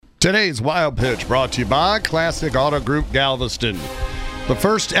Today's Wild Pitch brought to you by Classic Auto Group Galveston. The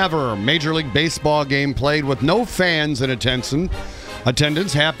first ever Major League Baseball game played with no fans in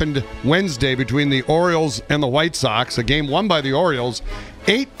attendance happened Wednesday between the Orioles and the White Sox. A game won by the Orioles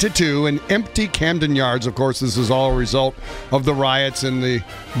 8-2 in empty Camden Yards. Of course, this is all a result of the riots and the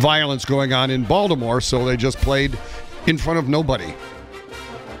violence going on in Baltimore, so they just played in front of nobody.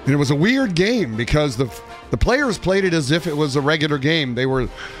 And it was a weird game because the players played it as if it was a regular game.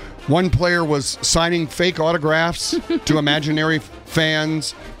 One player was signing fake autographs to imaginary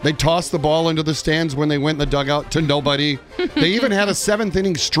fans. They tossed the ball into the stands when they went in the dugout to nobody. They even had a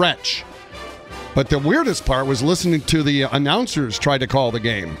seventh-inning stretch. But the weirdest part was listening to the announcers try to call the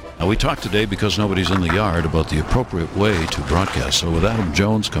game. Now, we talked today, because nobody's in the yard, about the appropriate way to broadcast. So with Adam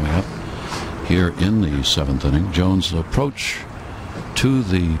Jones coming up here in the seventh inning, Jones' approach to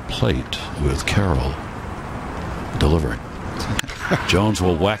the plate with Carroll delivering. Jones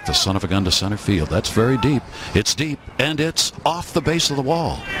will whack the son of a gun to center field. That's very deep. It's deep, and it's off the base of the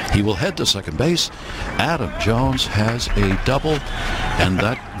wall. He will head to second base. Adam Jones has a double, and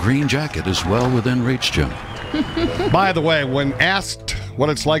that green jacket is well within reach, Jim. By the way, when asked what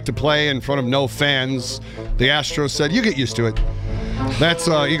it's like to play in front of no fans, the Astros said, "You get used to it. That's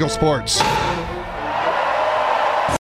Eagle Sports."